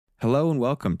Hello and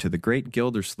welcome to The Great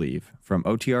Gildersleeve from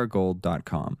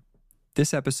OTRGold.com.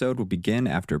 This episode will begin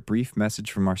after a brief message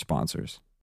from our sponsors.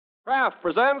 Kraft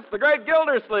presents The Great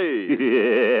Gildersleeve.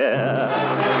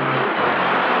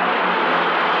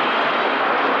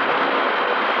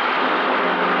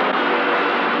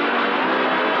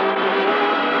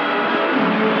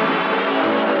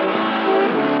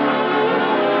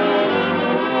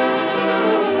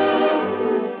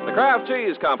 The Kraft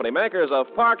Cheese Company, makers of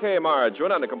Parquet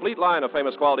margarine and a complete line of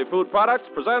famous quality food products,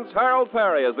 presents Harold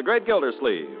Perry as The Great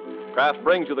Gildersleeve. Kraft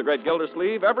brings you The Great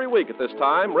Gildersleeve every week at this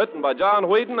time, written by John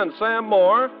Whedon and Sam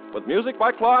Moore, with music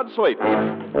by Claude Sweeten.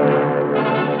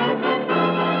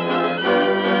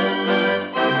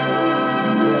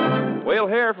 We'll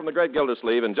hear from The Great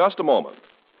Gildersleeve in just a moment.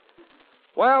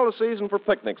 Well, the season for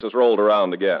picnics has rolled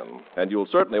around again, and you'll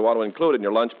certainly want to include in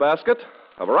your lunch basket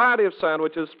a variety of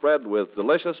sandwiches spread with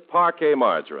delicious Parquet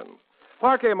margarine.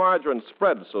 Parquet margarine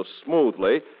spreads so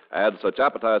smoothly, adds such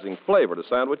appetizing flavor to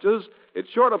sandwiches, it's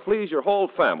sure to please your whole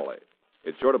family.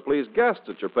 It's sure to please guests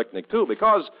at your picnic, too,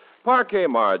 because Parquet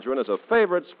margarine is a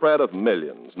favorite spread of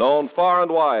millions, known far and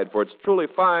wide for its truly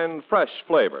fine, fresh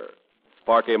flavor.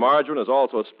 Parquet margarine is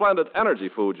also a splendid energy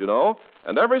food, you know,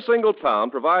 and every single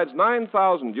pound provides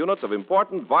 9,000 units of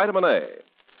important vitamin A.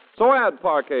 So add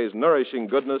Parquet's nourishing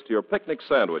goodness to your picnic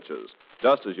sandwiches,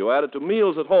 just as you add it to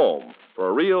meals at home for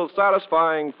a real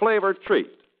satisfying flavor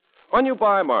treat. When you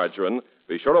buy margarine,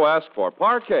 be sure to ask for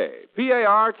Parquet,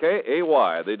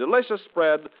 P-A-R-K-A-Y, the delicious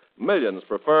spread millions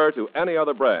prefer to any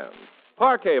other brand.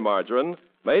 Parquet margarine,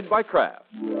 made by Kraft.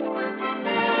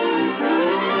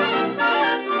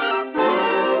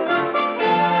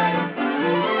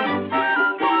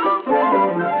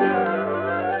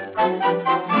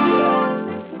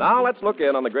 Now let's look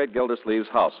in on the Great Gildersleeve's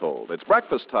household. It's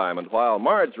breakfast time, and while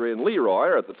Marjorie and Leroy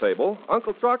are at the table,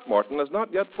 Uncle Throckmorton has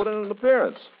not yet put in an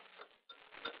appearance.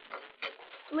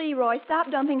 Leroy,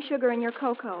 stop dumping sugar in your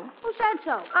cocoa. Who said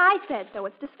so? I said so.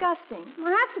 It's disgusting. I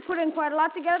have to put in quite a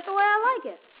lot to get it the way I like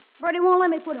it. Bertie won't let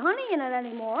me put honey in it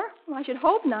anymore. Well, I should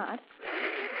hope not.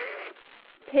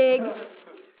 Pig.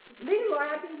 Leroy,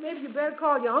 I think maybe you better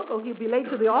call your uncle. He'll be late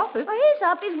to the office. Well, he's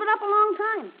up. He's been up a long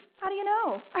time. How do you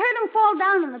know? I heard him fall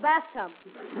down in the bathtub.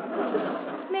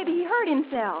 Maybe he hurt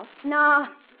himself. No,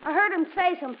 I heard him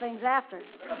say some things after.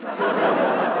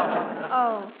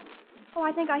 Oh,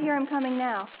 I think I hear him coming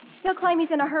now. He'll claim he's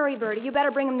in a hurry, Bertie. You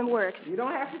better bring him to work. You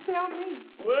don't have to tell me.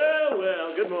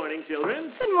 Well, good morning,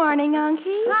 children. Good morning,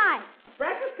 Unky. Hi.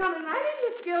 Breakfast coming right in,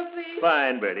 Miss Gilsey.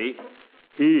 Fine, Bertie.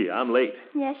 I'm late.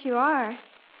 Yes, you are.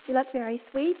 You look very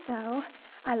sweet, though.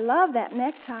 I love that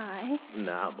necktie.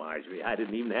 Now, Marjorie, I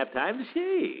didn't even have time to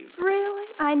shave. Really?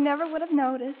 I never would have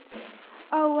noticed.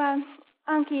 Oh,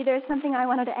 Unky, there's something I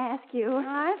wanted to ask you.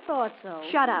 I thought so.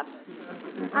 Shut up.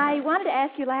 I wanted to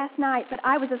ask you last night, but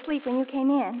I was asleep when you came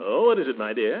in. Oh, what is it,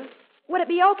 my dear? Would it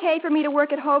be okay for me to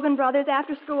work at Hogan Brothers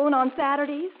after school and on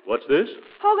Saturdays? What's this?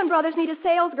 Hogan Brothers need a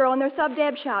sales girl in their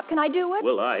sub-deb shop. Can I do it?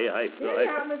 Well, Here you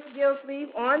are, Miss Gilsey.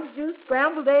 Orange juice,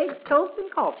 scrambled eggs, toast,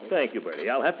 and coffee. Thank you, Bertie.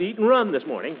 I'll have to eat and run this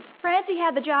morning. Francie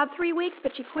had the job 3 weeks,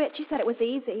 but she quit. She said it was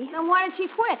easy. Then why did she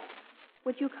quit?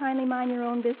 Would you kindly mind your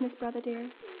own business, brother dear?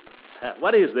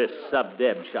 What is this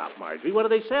sub-deb shop, Marjorie? What do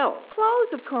they sell?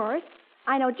 Clothes, of course.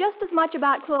 I know just as much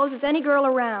about clothes as any girl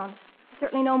around. I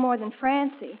certainly know more than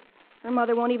Francie. Her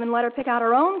mother won't even let her pick out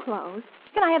her own clothes.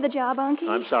 Can I have the job, Unky?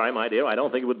 I'm sorry, my dear. I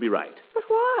don't think it would be right. But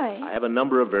why? I have a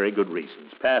number of very good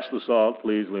reasons. Pass the salt,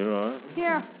 please, Leroy.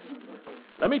 Here.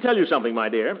 Let me tell you something, my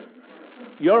dear.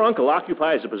 Your uncle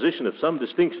occupies a position of some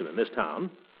distinction in this town.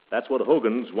 That's what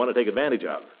Hogan's want to take advantage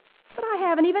of. But I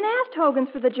haven't even asked Hogan's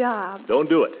for the job. Don't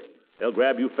do it. They'll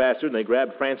grab you faster than they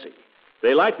grabbed Francie.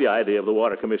 They like the idea of the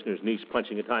water commissioner's niece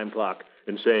punching a time clock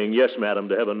and saying, yes, madam,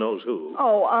 to heaven knows who.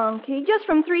 Oh, Unky, just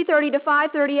from 3:30 to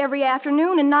 5:30 every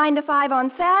afternoon and 9 to 5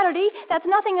 on Saturday, that's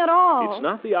nothing at all. It's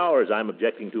not the hours I'm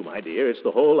objecting to, my dear. It's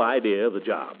the whole idea of the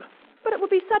job. But it would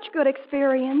be such good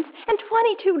experience. And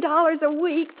 $22 a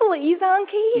week, please,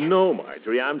 Unky. No,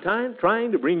 Marjorie, I'm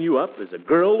trying to bring you up as a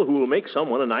girl who will make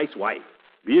someone a nice wife.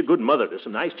 Be a good mother to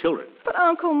some nice children. But,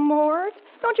 Uncle Mort,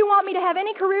 don't you want me to have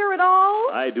any career at all?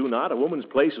 I do not. A woman's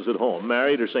place is at home,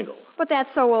 married or single. But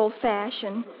that's so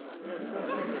old-fashioned.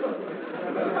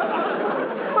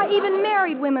 Why, even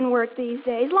married women work these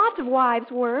days. Lots of wives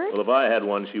work. Well, if I had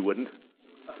one, she wouldn't.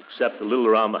 Except a little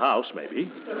around the house,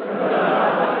 maybe.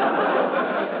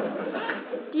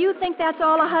 Do you think that's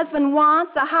all a husband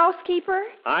wants, a housekeeper?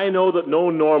 I know that no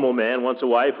normal man wants a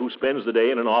wife who spends the day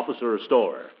in an office or a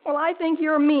store. Well, I think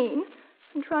you're mean.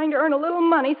 I'm trying to earn a little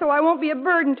money so I won't be a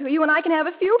burden to you and I can have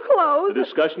a few clothes. The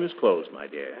discussion is closed, my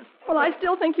dear. Well, I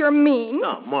still think you're mean.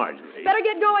 Now, Marjorie. Better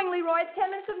get going, Leroy. It's 10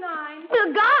 minutes of 9.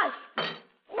 Good gosh!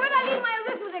 Where'd I leave my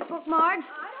arithmetic book, Marge?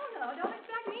 I don't know. Don't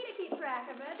expect me to keep track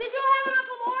of it. Did you have it,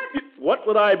 Uncle Mort? What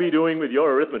would I be doing with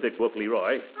your arithmetic book,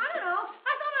 Leroy? I don't know.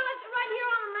 I thought I left it right here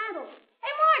on the mantel.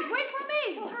 Hey, Marge, wait for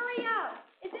me. Well, hurry up.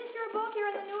 Is this your book here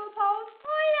in the Newell Post?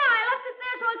 Oh, yeah, I left it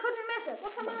there so I couldn't miss it.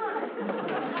 Well, come on.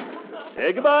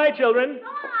 Hey, goodbye, children.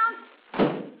 Come on.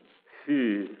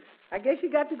 I guess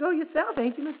you got to go yourself,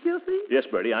 ain't you, Miss Gilsey? Yes,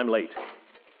 Bertie, I'm late.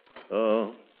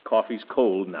 Oh, coffee's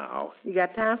cold now. You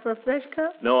got time for a fresh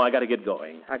cup? No, I got to get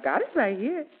going. I got it right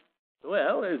here.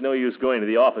 Well, there's no use going to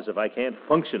the office if I can't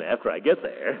function after I get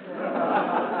there.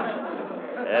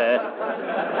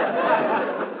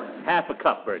 Half a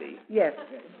cup, Bertie. Yes,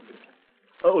 sir.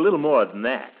 Oh, a little more than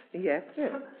that. Yes,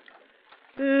 sir.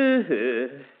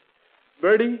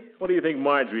 Bertie, what do you think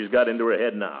Marjorie's got into her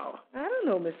head now? I don't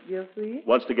know, Miss Gilsey.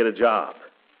 Wants to get a job.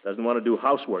 Doesn't want to do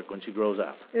housework when she grows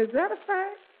up. Is that a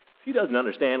fact? She doesn't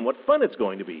understand what fun it's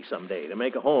going to be someday to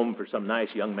make a home for some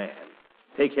nice young man.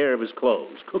 Take care of his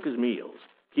clothes, cook his meals,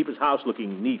 keep his house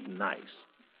looking neat and nice.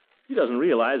 She doesn't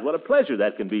realize what a pleasure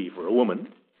that can be for a woman.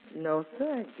 No,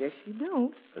 sir. I guess you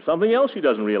don't. There's something else she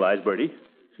doesn't realize, Bertie.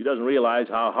 She doesn't realize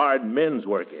how hard men's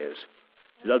work is.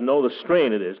 She doesn't know the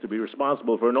strain it is to be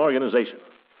responsible for an organization,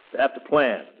 to have to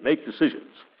plan, make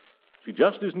decisions. She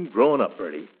just isn't growing up,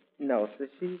 Bertie. No, sir.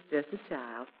 She's just a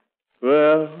child.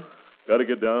 Well, got to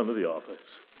get down to the office.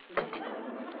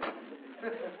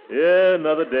 Yeah,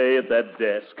 another day at that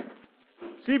desk.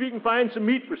 See if you can find some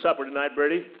meat for supper tonight,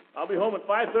 Bertie. I'll be home at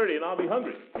 5:30 and I'll be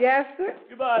hungry. Yes, sir.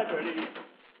 Goodbye, Bertie.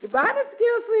 Goodbye, Miss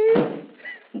Gilsey.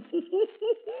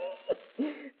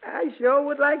 I sure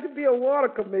would like to be a water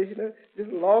commissioner,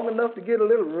 just long enough to get a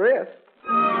little rest.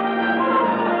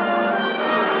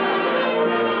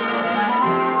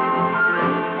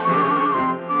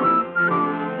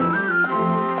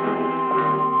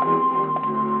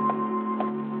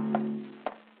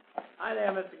 Hi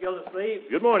there, Mr. Gildersleeve.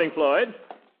 Good morning, Floyd.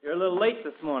 You're a little late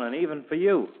this morning, even for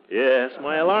you. Yes,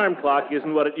 my alarm clock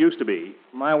isn't what it used to be.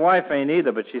 My wife ain't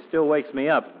either, but she still wakes me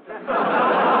up. You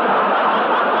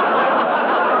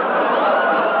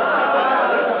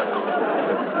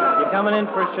coming in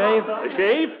for a shave? A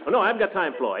shave? Oh, no, I've got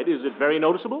time, Floyd. Is it very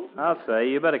noticeable? I'll say.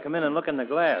 You better come in and look in the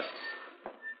glass.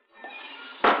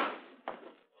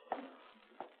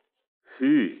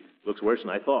 Looks worse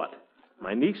than I thought.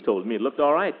 My niece told me it looked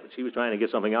all right, but she was trying to get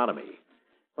something out of me.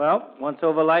 Well, once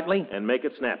over lightly? And make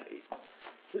it snappy.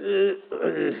 Yeah.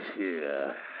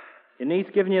 Your niece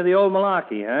giving you the old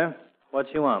malarkey, huh?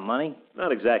 What you want, money?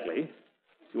 Not exactly.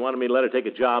 She wanted me to let her take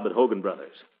a job at Hogan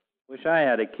Brothers. Wish I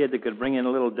had a kid that could bring in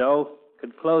a little dough.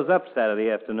 Could close up Saturday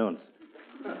afternoons.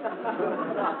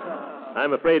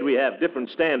 I'm afraid we have different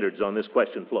standards on this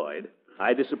question, Floyd.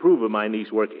 I disapprove of my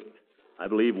niece working. I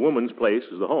believe woman's place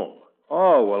is the home.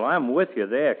 Oh, well, I'm with you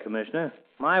there, Commissioner.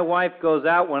 My wife goes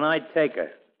out when I take her.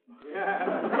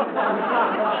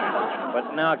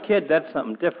 But now, kid, that's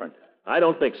something different. I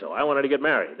don't think so. I want her to get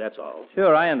married, that's all.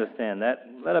 Sure, I understand that.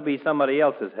 Let her be somebody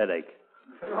else's headache.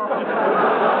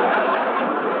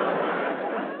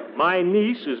 My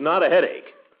niece is not a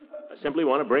headache. I simply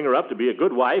want to bring her up to be a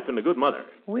good wife and a good mother.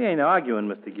 We ain't arguing,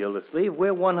 Mr. Gildersleeve.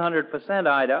 We're 100%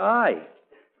 eye to eye.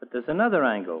 But there's another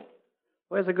angle.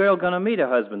 Where's a girl going to meet her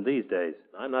husband these days?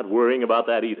 I'm not worrying about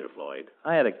that either, Floyd.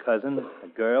 I had a cousin, a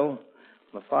girl,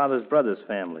 my father's brother's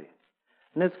family.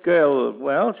 And this girl,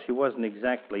 well, she wasn't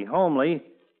exactly homely.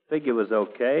 Figure was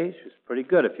okay. She was pretty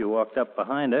good if you walked up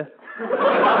behind her.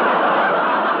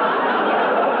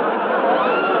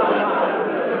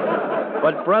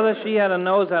 But, brother, she had a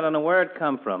nose I don't know where it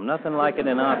come from. Nothing like it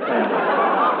in our family.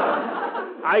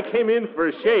 I came in for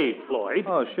a shave, Floyd.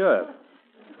 Oh, sure.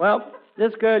 Well,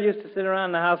 this girl used to sit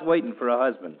around the house waiting for her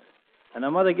husband. And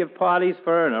her mother give parties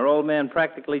for her, and her old man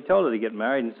practically told her to get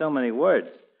married in so many words.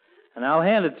 And I'll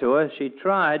hand it to her. She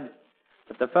tried.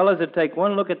 But the fellas would take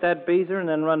one look at that beezer and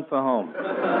then run for home.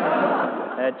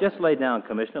 Just lay down,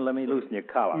 Commissioner. Let me loosen your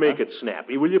collar. Make it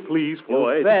snappy, will you please,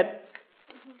 Floyd? You bet.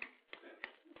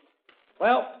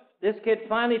 Well, this kid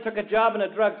finally took a job in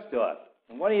a drugstore.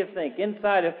 And what do you think?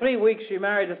 Inside of 3 weeks, she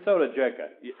married a soda jerker.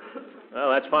 Yeah.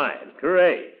 Well, that's fine.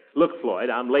 Hooray. Look, Floyd,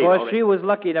 I'm late. Of course, she was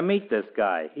lucky to meet this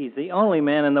guy. He's the only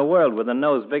man in the world with a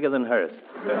nose bigger than hers.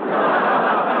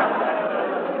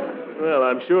 Well,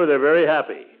 I'm sure they're very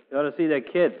happy. You ought to see their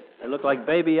kids. They look like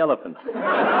baby elephants.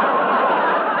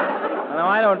 Now,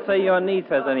 I don't say your niece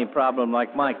has any problem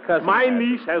like my cousin. My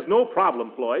niece has no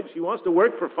problem, Floyd. She wants to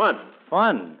work for fun.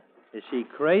 Fun? Is she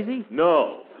crazy?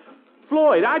 No.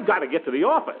 Floyd, I've got to get to the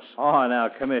office. Oh, now,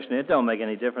 Commissioner, it don't make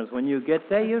any difference when you get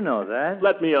there. You know that.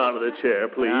 Let me out of the chair,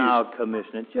 please. Now,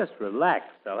 Commissioner, just relax.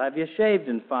 I'll have you shaved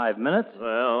in 5 minutes.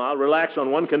 Well, I'll relax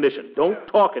on one condition. Don't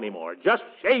talk anymore. Just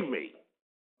shave me.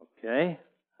 Okay,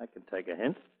 I can take a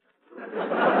hint.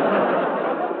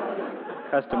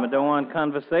 Customer don't want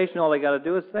conversation. All they got to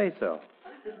do is say so.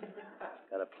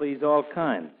 Got to please all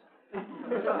kinds.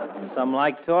 Some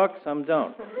like talk, some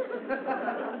don't.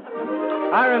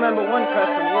 I remember one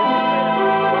customer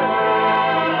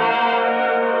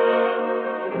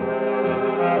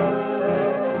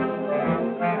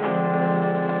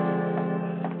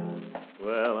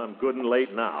Well, I'm good and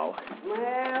late now.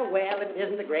 Well, it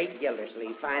isn't the great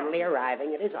Gildersleeve finally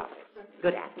arriving at his office.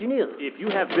 Good afternoon. If you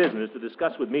have business to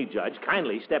discuss with me, Judge,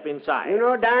 kindly step inside. You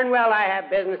know darn well I have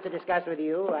business to discuss with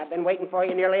you. I've been waiting for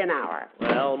you nearly an hour.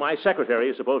 Well, my secretary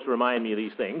is supposed to remind me of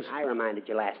these things. I reminded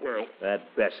you last night. That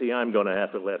Bessie, I'm going to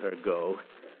have to let her go.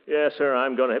 Yes, sir,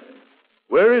 I'm going to...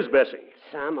 Where is Bessie?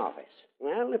 Some office.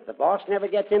 Well, if the boss never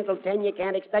gets in till 10, you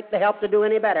can't expect the help to do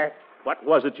any better. What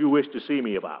was it you wished to see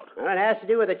me about? Well, it has to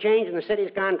do with a change in the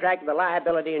city's contract with the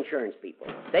liability insurance people.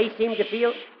 They seem to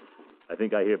feel... I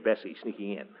think I hear Bessie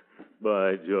sneaking in.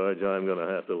 By George, I'm going to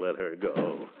have to let her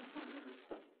go.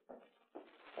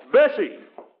 Bessie!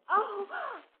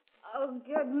 Oh,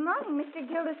 good morning, Mr.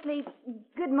 Gildersleeve.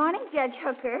 Good morning, Judge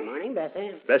Hooker. Good morning,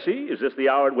 Bessie. Bessie, is this the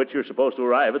hour at which you're supposed to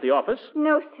arrive at the office?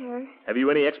 No, sir. Have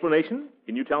you any explanation?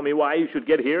 Can you tell me why you should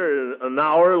get here an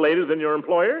hour later than your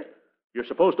employer? You're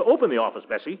supposed to open the office,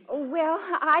 Bessie. Well,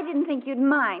 I didn't think you'd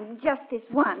mind just this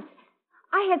once.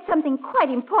 I had something quite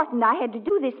important I had to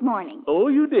do this morning. Oh,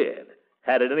 you did?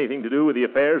 Had it anything to do with the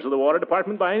affairs of the water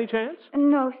department by any chance?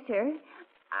 No, sir.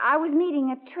 I was meeting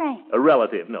a train. A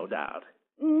relative, no doubt.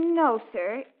 No,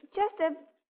 sir. Just a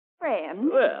friend.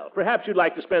 Well, perhaps you'd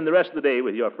like to spend the rest of the day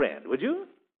with your friend, would you?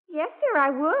 Yes, sir, I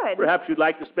would. Perhaps you'd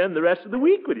like to spend the rest of the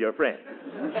week with your friend.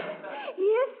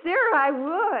 Yes, sir, I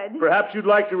would. Perhaps you'd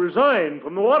like to resign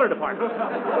from the water department.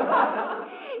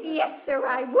 Yes, sir,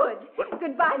 I would. What?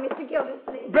 Goodbye, Mr.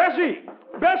 Gildersleeve. Bessie!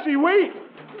 Bessie, wait!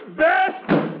 Bess!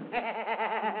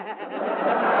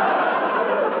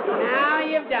 Now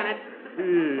you've done it.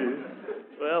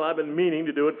 Well, I've been meaning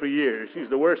to do it for years. She's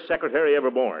the worst secretary ever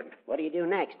born. What do you do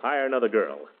next? Hire another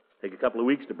girl. Take a couple of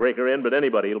weeks to break her in, but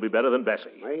anybody will be better than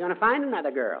Bessie. Where are you going to find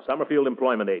another girl? Summerfield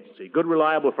Employment Agency. Good,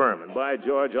 reliable firm. And by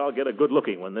George, I'll get a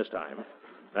good-looking one this time.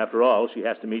 After all, she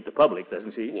has to meet the public,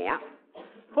 doesn't she? Yeah.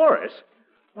 Horace,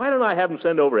 why don't I have them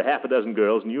send over half a dozen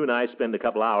girls and you and I spend a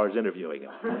couple hours interviewing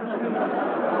them?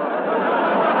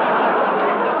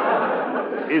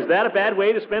 Is that a bad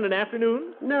way to spend an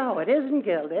afternoon? No, it isn't,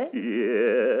 Gilda. Yeah,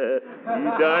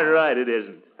 you darn right it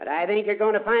isn't. But I think you're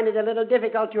going to find it a little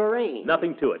difficult to arrange.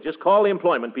 Nothing to it. Just call the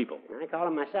employment people. I called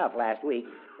them myself last week.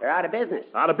 They're out of business.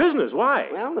 Out of business? Why?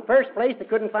 Well, in the first place, they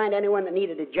couldn't find anyone that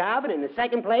needed a job, and in the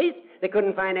second place, they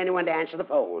couldn't find anyone to answer the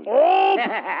phone. Oh!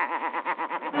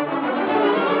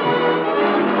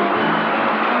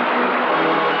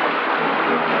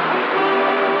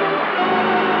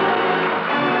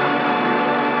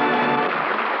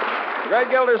 The great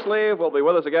Gildersleeve will be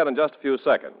with us again in just a few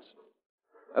seconds.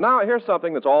 And now, here's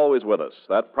something that's always with us,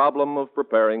 that problem of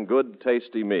preparing good,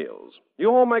 tasty meals. You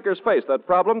homemakers face that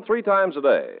problem 3 times a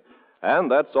day. And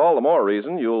that's all the more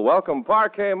reason you'll welcome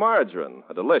Parquet Margarine,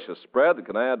 a delicious spread that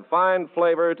can add fine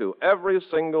flavor to every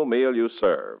single meal you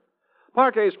serve.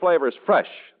 Parquet's flavor is fresh,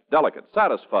 delicate,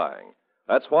 satisfying.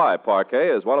 That's why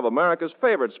Parquet is one of America's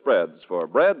favorite spreads for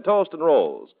bread, toast, and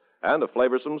rolls, and a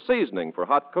flavorsome seasoning for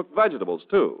hot-cooked vegetables,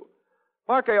 too.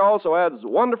 Parquet also adds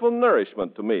wonderful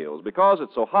nourishment to meals because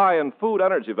it's so high in food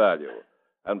energy value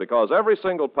and because every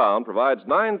single pound provides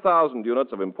 9,000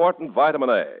 units of important vitamin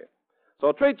A.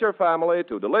 So treat your family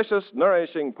to delicious,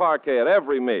 nourishing Parquet at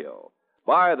every meal.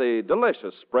 Buy the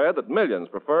delicious spread that millions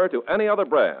prefer to any other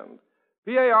brand.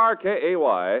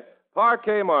 Parkay,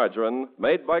 Parquet Margarine,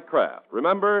 made by Kraft.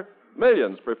 Remember,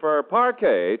 millions prefer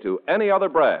Parquet to any other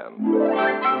brand.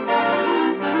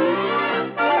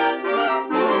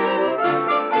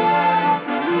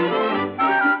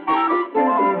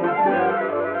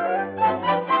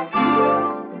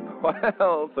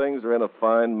 Well, things are in a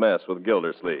fine mess with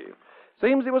Gildersleeve.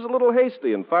 Seems he was a little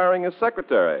hasty in firing his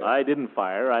secretary. I didn't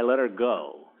fire. I let her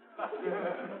go.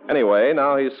 Anyway,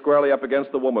 now he's squarely up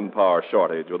against the woman power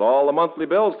shortage with all the monthly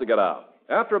bills to get out.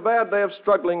 After a bad day of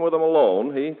struggling with them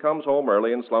alone, he comes home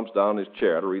early and slumps down in his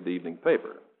chair to read the evening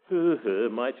paper.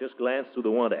 Might just glance through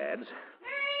the want ads.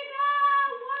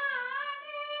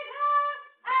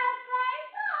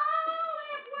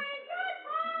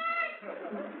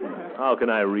 How can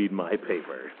I read my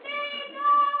paper?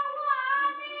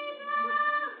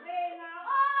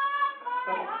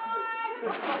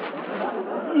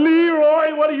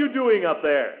 Leroy, what are you doing up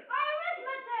there?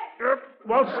 Arithmetic!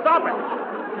 Well, stop it.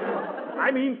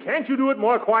 I mean, can't you do it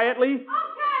more quietly? Okay.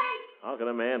 How can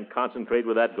a man concentrate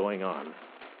with that going on?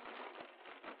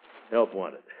 Help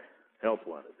wanted. Help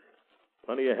wanted.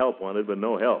 Plenty of help wanted, but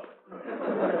no help.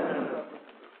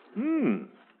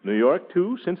 New York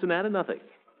 2, Cincinnati nothing.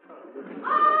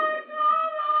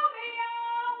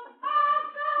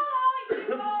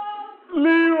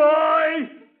 Leroy!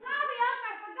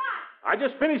 I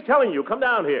just finished telling you. Come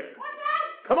down here. What's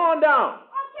that? Come on down.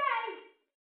 Okay.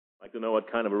 I'd like to know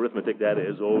what kind of arithmetic that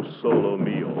is. Oh, solo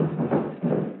mio.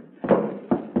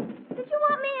 Did you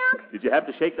want me, Unc? Did you have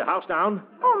to shake the house down?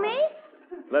 Oh, me?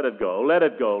 Let it go,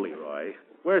 Leroy.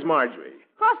 Where's Marjorie?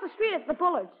 Across the street at the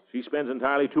Bullards. She spends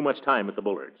entirely too much time at the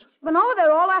Bullards. Been over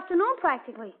there all afternoon,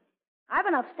 practically. I've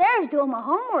been upstairs doing my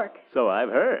homework. So I've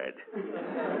heard.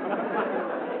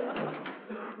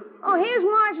 Oh, here's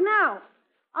Marge now.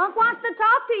 Unc wants to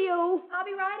talk to you. I'll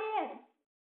be right in.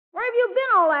 Where have you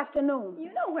been all afternoon?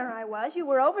 You know where I was. You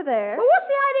were over there. Well, what's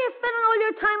the idea of spending all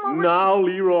your time over... Now,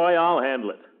 Leroy, I'll handle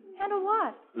it. Handle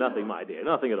what? Nothing, my dear.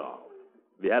 Nothing at all.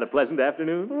 Have you had a pleasant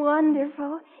afternoon?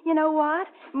 Wonderful. You know what?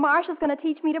 Marshall's going to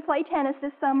teach me to play tennis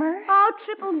this summer. Oh,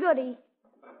 triple goody.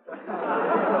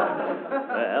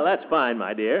 Well, that's fine,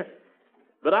 my dear.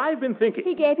 But I've been thinking...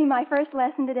 He gave me my first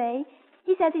lesson today.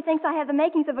 He says he thinks I have the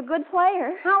makings of a good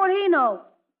player. How would he know?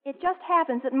 It just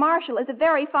happens that Marshall is a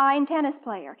very fine tennis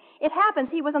player. It happens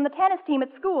he was on the tennis team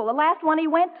at school, the last one he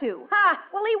went to. Ha!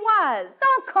 Well, he was.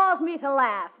 Don't cause me to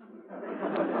laugh.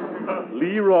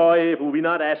 Leroy, if we'll be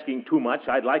not asking too much,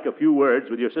 I'd like a few words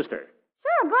with your sister.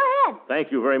 Sure, go ahead.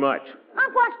 Thank you very much.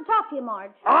 Unc wants to talk to you,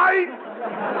 Marge.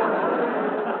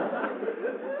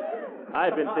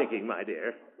 I've been thinking, my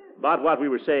dear, about what we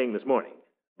were saying this morning,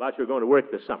 about your going to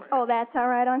work this summer. Oh, that's all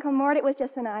right, Uncle Mort. It was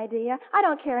just an idea. I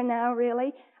don't care now,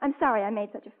 really. I'm sorry I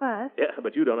made such a fuss. Yeah,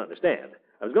 but you don't understand.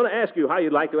 I was going to ask you how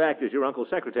you'd like to act as your uncle's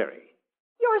secretary.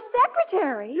 Your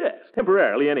secretary? Yes,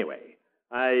 temporarily anyway.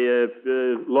 I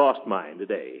lost mine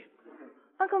today.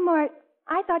 Uncle Mort,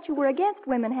 I thought you were against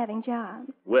women having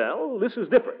jobs. Well, this is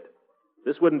different.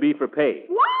 This wouldn't be for pay.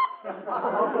 What?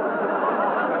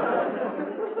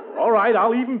 All right,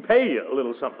 I'll even pay you a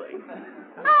little something. Hey,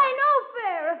 no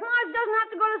fair. If Marge doesn't have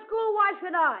to go to school, why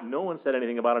should I? No one said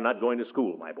anything about her not going to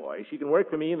school, my boy. She can work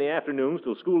for me in the afternoons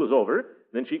till school is over,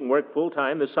 then she can work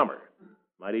full-time this summer.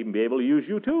 Might even be able to use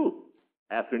you, too.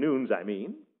 Afternoons, I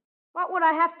mean. What would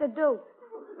I have to do?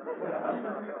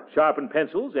 Sharpen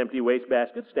pencils, empty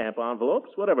wastebaskets, stamp envelopes,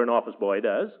 whatever an office boy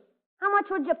does. How much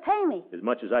would you pay me? As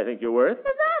much as I think you're worth. Is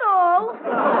that all?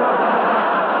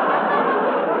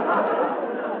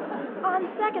 On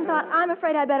second thought, I'm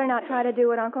afraid I'd better not try to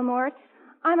do it, Uncle Mort.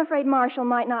 I'm afraid Marshall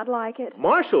might not like it.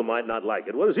 Marshall might not like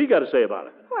it. What has he got to say about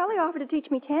it? Well, he offered to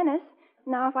teach me tennis.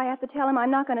 Now, if I have to tell him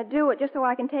I'm not going to do it just so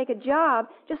I can take a job,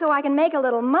 just so I can make a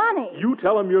little money. You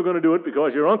tell him you're going to do it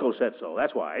because your uncle said so.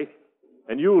 That's why.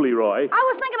 And you, Leroy.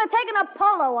 I was thinking of taking up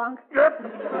polo, Unc.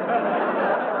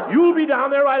 You'll be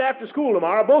down there right after school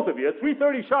tomorrow, both of you, at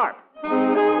 3:30 sharp.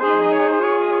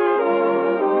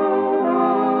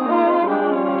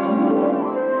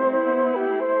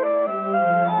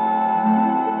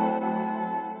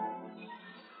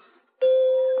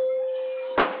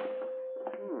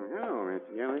 Hello,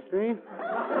 Mr. Gildersleeve.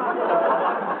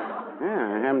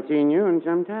 I haven't seen you in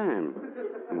some time.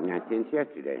 Not since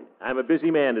yesterday. I'm a busy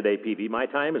man today, Peavy. My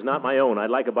time is not my own. I'd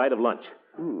like a bite of lunch.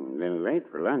 A little late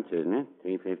for lunch, isn't it?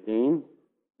 3:15.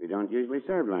 We don't usually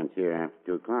serve lunch here after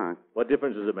 2 o'clock. What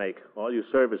difference does it make? All you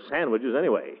serve is sandwiches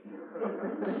anyway.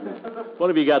 What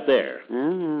have you got there?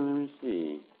 Let me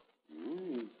see.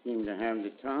 You seem to have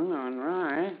the tongue on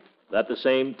rye. That the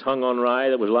same tongue on rye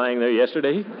that was lying there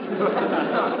yesterday?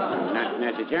 Not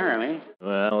necessarily.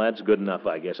 Well, that's good enough,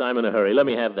 I guess. I'm in a hurry. Let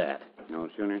me have that. No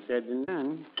sooner said than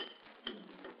done.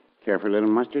 Care for a little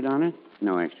mustard on it?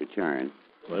 No extra charge.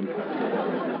 Well,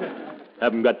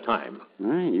 haven't got time.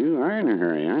 Well, you are in a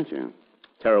hurry, aren't you?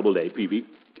 Terrible day, Peavy.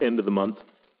 End of the month.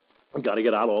 I've got to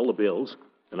get out all the bills,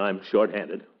 and I'm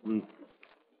short-handed.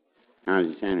 How's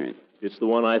the sandwich? It's the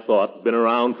one I thought. Been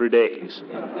around for days.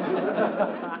 Well,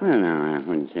 no, I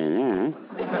wouldn't say that.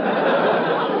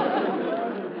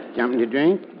 Something to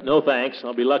drink? No, thanks.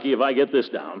 I'll be lucky if I get this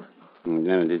down. A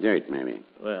little dessert, maybe.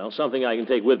 Well, something I can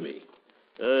take with me.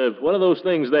 One of those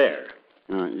things there.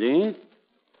 Oh, these?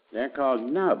 They're called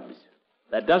nubs.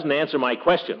 That doesn't answer my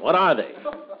question. What are they?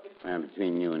 Well,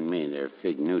 between you and me, they're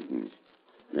Fig Newtons.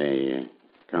 They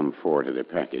come 4 to the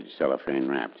package, cellophane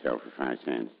wrapped, sell for 5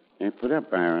 cents. They're put up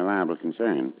by a reliable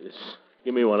concern.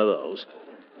 Give me one of those.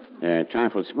 They're a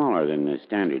trifle smaller than the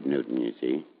standard Newton, you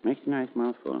see. Makes a nice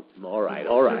mouthful. All right,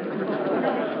 all right.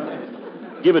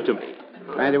 Give it to me.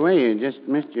 By the way, you just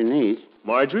missed your niece.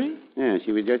 Marjorie? Yeah,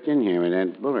 she was just in here with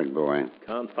that Bullard boy.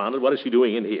 Confounded, what is she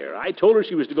doing in here? I told her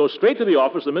she was to go straight to the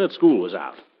office the minute school was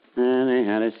out. They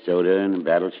had a soda and a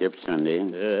Battleship Sunday.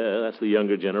 Yeah, that's the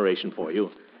younger generation for you.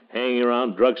 Hanging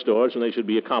around drugstores when they should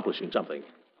be accomplishing something.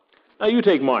 Now, you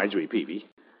take Marjorie, Peavy.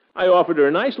 I offered her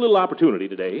a nice little opportunity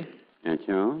today. That's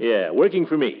all? Yeah, working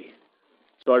for me.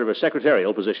 Sort of a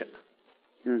secretarial position.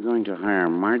 You're going to hire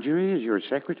Marjorie as your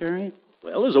secretary?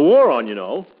 Well, there's a war on, you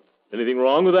know. Anything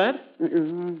wrong with that?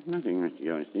 Nothing, Mr.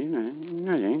 Gildersleeve.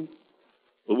 Nothing.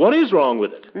 Well, what is wrong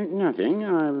with it? Nothing.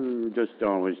 I've just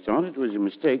always thought it was a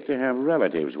mistake to have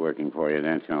relatives working for you,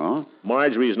 that's all.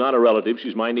 Marjorie is not a relative.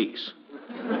 She's my niece.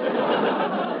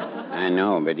 I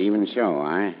know, but even so,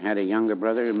 I had a younger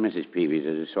brother of Mrs. Peavy's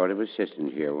as a sort of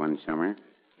assistant here one summer,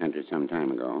 entered some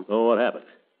time ago. Oh, what happened?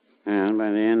 Well,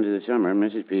 by the end of the summer,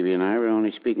 Mrs. Peavy and I were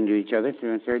only speaking to each other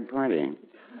through a third party.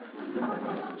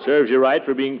 Serves you right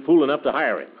for being fool enough to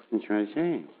hire him. That's what I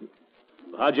say.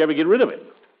 How'd you ever get rid of him?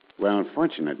 Well,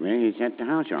 fortunately, he set the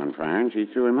house on fire and she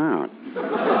threw him out.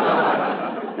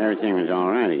 Everything was all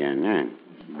right again then.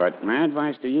 But my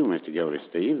advice to you, Mr.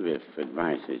 Gildersleeve, if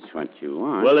advice is what you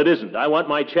want... Well, it isn't. I want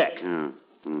my check. Oh.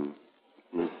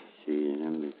 Let's see,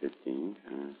 115,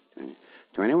 20,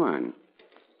 21.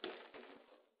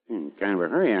 Kind of a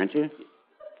hurry, aren't you?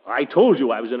 I told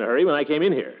you I was in a hurry when I came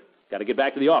in here. Got to get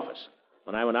back to the office.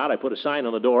 When I went out, I put a sign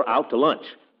on the door, out to lunch.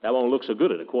 That won't look so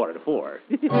good at 3:45.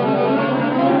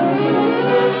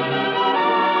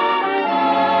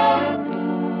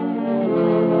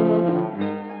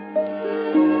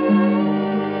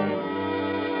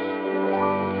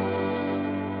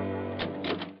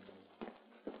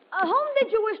 Whom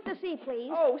did you wish to see,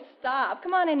 please? Oh, stop.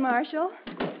 Come on in, Marshall.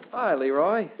 Hi,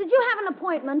 Leroy. Did you have an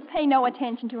appointment? Pay no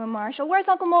attention to him, Marshall. Where's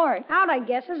Uncle Mort? Out, I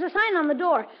guess. There's a sign on the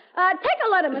door. Take a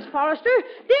letter, Miss Forrester.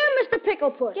 Dear Mr.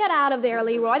 Picklefoot. Get out of there,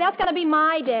 Leroy. That's going to be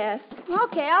my desk.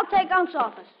 Okay, I'll take Unc's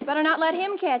office. Better not let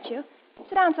him catch you.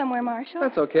 Sit down somewhere, Marshall.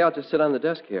 That's okay. I'll just sit on the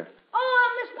desk here. Oh,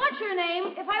 Miss What's your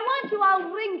name? If I want you,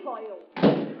 I'll ring for you.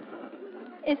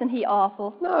 Isn't he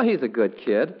awful? No, he's a good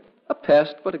kid. A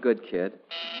pest, but a good kid.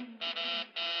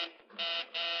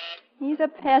 He's a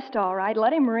pest, all right.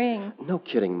 Let him ring. No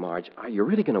kidding, Marge. Are you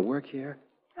really going to work here?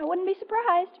 I wouldn't be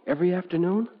surprised. Every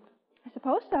afternoon? I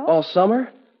suppose so. All summer?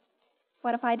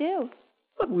 What if I do?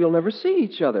 But we'll never see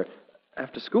each other.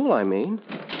 After school, I mean.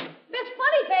 Miss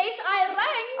Funnyface, I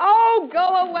rang. Oh,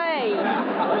 go away.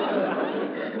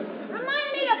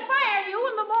 Remind me to fire you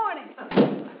in the morning.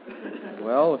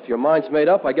 Well, if your mind's made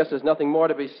up, I guess there's nothing more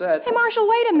to be said. Hey, Marshall,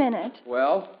 wait a minute.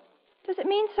 Well? Does it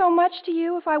mean so much to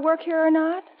you if I work here or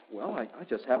not? Well, I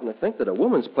just happen to think that a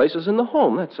woman's place is in the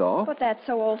home, that's all. But that's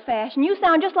so old-fashioned. You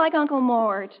sound just like Uncle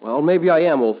Mort. Well, maybe I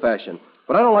am old-fashioned.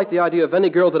 But I don't like the idea of any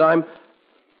girl that I'm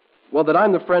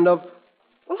the friend of.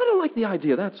 Well, I don't like the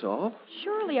idea, that's all.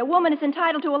 Surely a woman is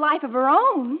entitled to a life of her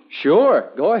own. Sure,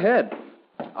 go ahead.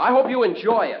 I hope you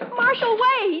enjoy it. Marshall,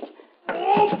 wait.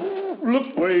 Oh,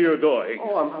 look where you're going.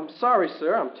 Oh, I'm sorry,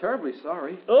 sir. I'm terribly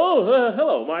sorry. Oh,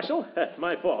 hello, Marshall.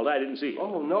 My fault. I didn't see you.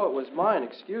 Oh, no, it was mine.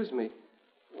 Excuse me.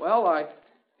 Well, I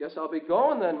guess I'll be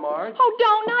going then, Marge. Oh,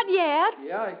 don't, not yet.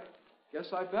 Yeah, I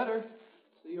guess I better.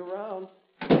 See you around.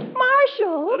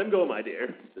 Marshall. Let him go, my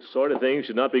dear. This sort of thing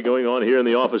should not be going on here in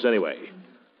the office anyway.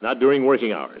 Not during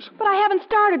working hours. But I haven't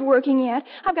started working yet.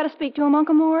 I've got to speak to him,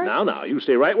 Uncle Mort. Now, you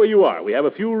stay right where you are. We have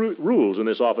a few rules in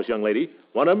this office, young lady.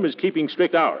 One of them is keeping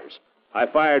strict hours. I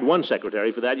fired one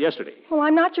secretary for that yesterday. Well,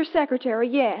 I'm not your secretary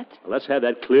yet. Well, let's have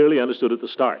that clearly understood at the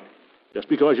start. Just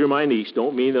because you're my niece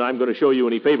don't mean that I'm going to show you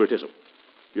any favoritism.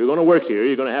 If you're going to work here,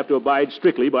 you're going to have to abide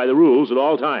strictly by the rules at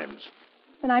all times.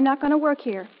 Then I'm not going to work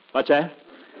here. What's that?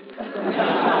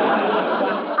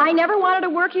 I never wanted to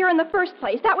work here in the first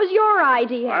place. That was your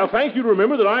idea. I'll thank you to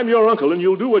remember that I'm your uncle and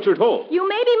you'll do what you're told. You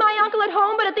may be my uncle at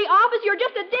home, but at the office you're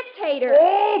just a dictator.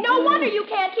 Oh, no wonder you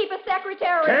can't keep a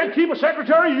secretary. Can't keep a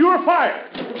secretary? You're fired.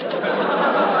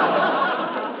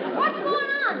 What's going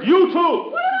on? You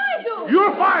too. What did I do?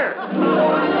 You're fired.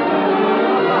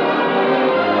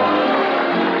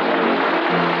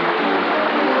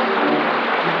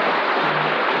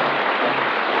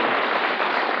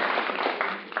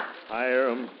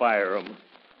 Fire 'em.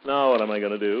 Now what am I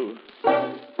going to do?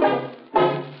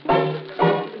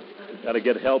 Got to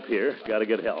get help here. Got to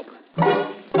get help.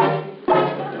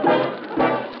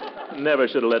 Never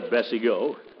should have let Bessie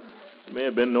go. She may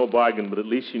have been no bargain, but at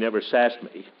least she never sassed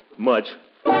me. Much.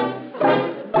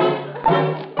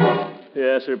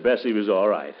 Yes, her Bessie was all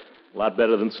right. A lot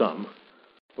better than some.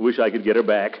 I wish I could get her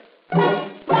back.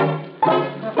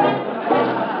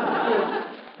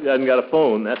 She hasn't got a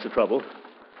phone, that's the trouble.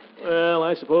 Well,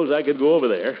 I suppose I could go over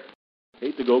there.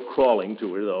 Hate to go crawling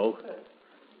to her, though.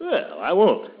 Well, I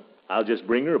won't. I'll just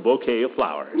bring her a bouquet of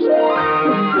flowers.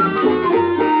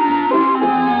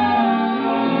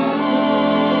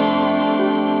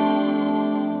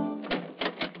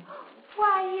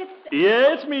 Why, it's...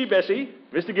 Yeah, it's me, Bessie.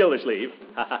 Mr. Gildersleeve.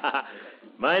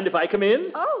 Mind if I come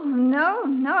in? Oh, no,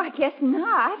 I guess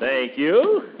not. Thank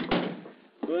you.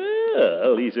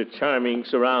 Well, these are charming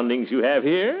surroundings you have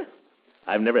here.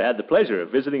 I've never had the pleasure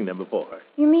of visiting them before.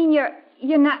 You mean you're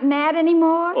not mad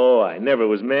anymore? Oh, I never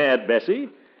was mad, Bessie.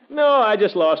 No, I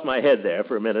just lost my head there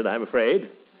for a minute, I'm afraid.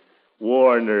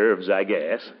 War nerves, I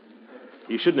guess.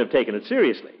 You shouldn't have taken it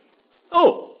seriously.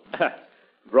 Oh,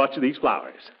 brought you these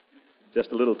flowers.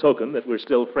 Just a little token that we're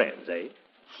still friends, eh?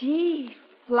 Gee,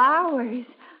 flowers.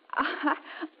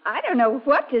 I don't know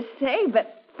what to say,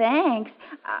 but thanks.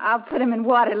 I'll put them in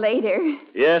water later.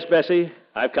 Yes, Bessie.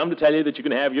 I've come to tell you that you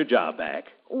can have your job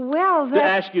back. Well, To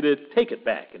ask you to take it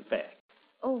back, in fact.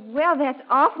 Oh, well, that's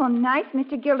awful nice,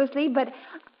 Mr. Gildersleeve, but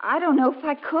I don't know if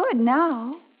I could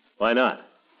now. Why not?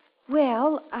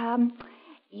 Well,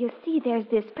 you see, there's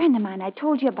this friend of mine I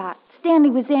told you about, Stanley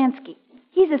Wazansky.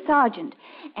 He's a sergeant,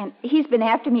 and he's been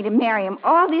after me to marry him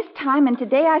all this time, and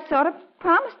today I sort of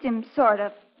promised him, sort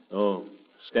of. Oh,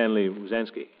 Stanley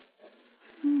Wazansky.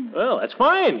 Well, that's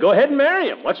fine. Go ahead and marry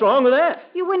him. What's wrong with that?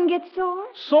 You wouldn't get sore?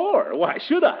 Sore? Why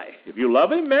should I? If you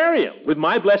love him, marry him with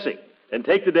my blessing and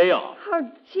take the day off. Oh,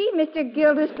 gee, Mr.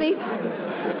 Gildersleeve,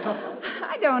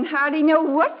 I don't hardly know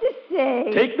what to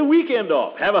say. Take the weekend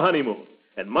off. Have a honeymoon.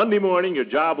 And Monday morning, your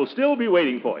job will still be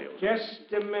waiting for you.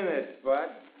 Just a minute, Bud.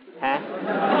 Huh?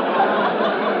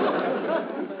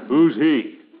 Who's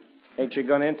he? Ain't you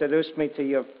going to introduce me to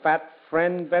your fat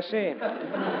friend, Bessie?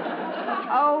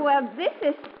 Oh, well, this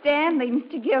is Stanley,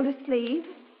 Mr. Gildersleeve.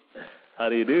 How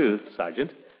do you do,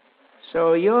 Sergeant?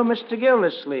 So you're Mr.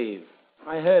 Gildersleeve.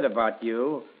 I heard about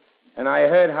you, and I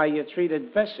heard how you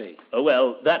treated Bessie. Oh,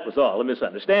 well, that was all a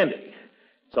misunderstanding.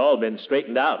 It's all been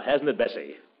straightened out, hasn't it,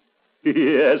 Bessie?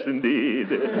 Yes, indeed.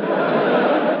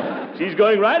 She's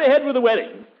going right ahead with the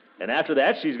wedding. And after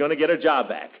that, she's going to get her job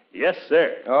back. Yes,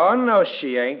 sir. Oh, no,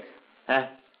 she ain't. Huh?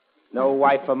 No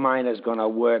wife of mine is going to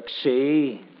work,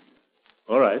 see?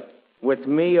 All right. With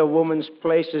me, a woman's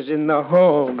place is in the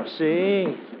home,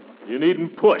 see? You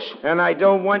needn't push. And I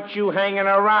don't want you hanging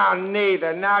around,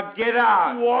 neither. Now get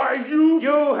out. Why, you...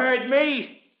 You heard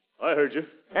me. I heard you.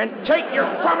 And take your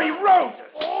crummy roses.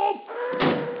 Oh!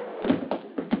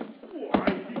 Why,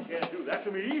 he can't do that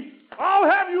to me. I'll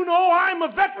have you know I'm a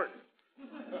veteran.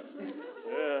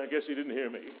 I guess he didn't hear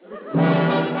me.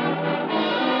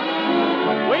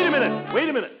 Wait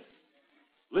a minute.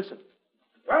 Listen.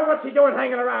 Well, what's he doing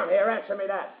hanging around here? Answer me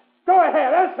that. Go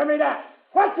ahead, answer me that.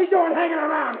 What's he doing hanging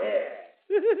around here?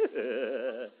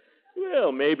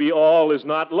 Well, maybe all is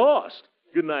not lost.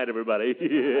 Good night, everybody.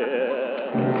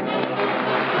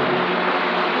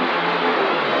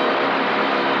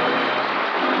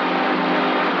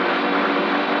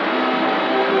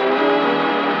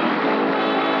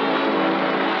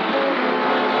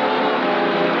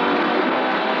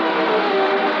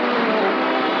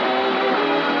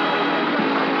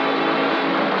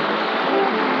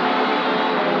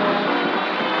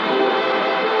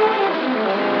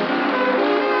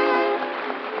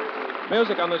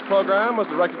 Music on this program was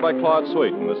directed by Claude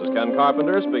Sweeten. This is Ken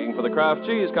Carpenter speaking for the Kraft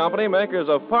Cheese Company, makers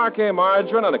of Parquet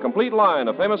margarine and a complete line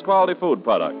of famous quality food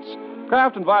products.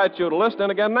 Kraft invites you to listen in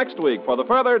again next week for the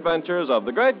further adventures of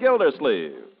the great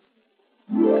Gildersleeve.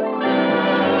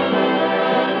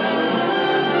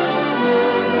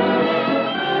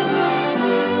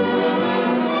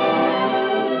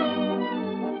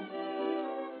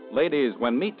 Ladies,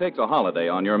 when meat takes a holiday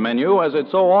on your menu, as it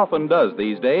so often does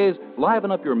these days,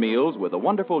 liven up your meals with the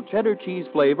wonderful cheddar cheese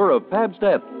flavor of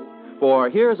Pabstet. For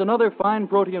here's another fine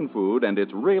protein food, and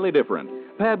it's really different.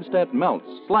 Pabstet melts,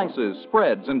 slices,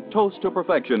 spreads, and toasts to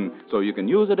perfection, so you can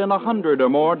use it in 100 or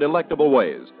more delectable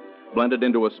ways. Blended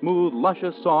into a smooth,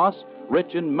 luscious sauce,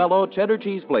 rich in mellow cheddar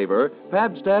cheese flavor,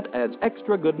 Pabstet adds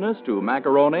extra goodness to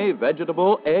macaroni,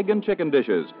 vegetable, egg, and chicken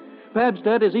dishes.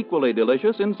 Pabstet is equally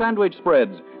delicious in sandwich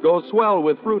spreads, goes swell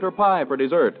with fruit or pie for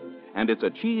dessert. And it's a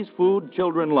cheese food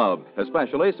children love,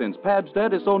 especially since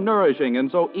Pabstet is so nourishing and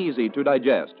so easy to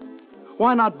digest.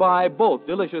 Why not buy both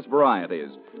delicious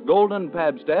varieties? Golden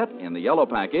Pabstet in the yellow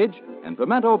package and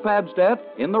Pimento Pabstet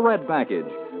in the red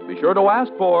package. Be sure to ask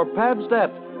for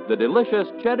Pabstet, the delicious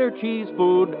cheddar cheese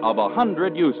food of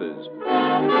 100 uses.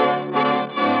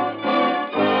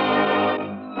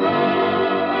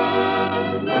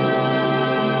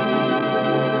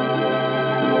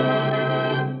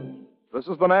 The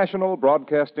This is the National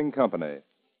Broadcasting Company.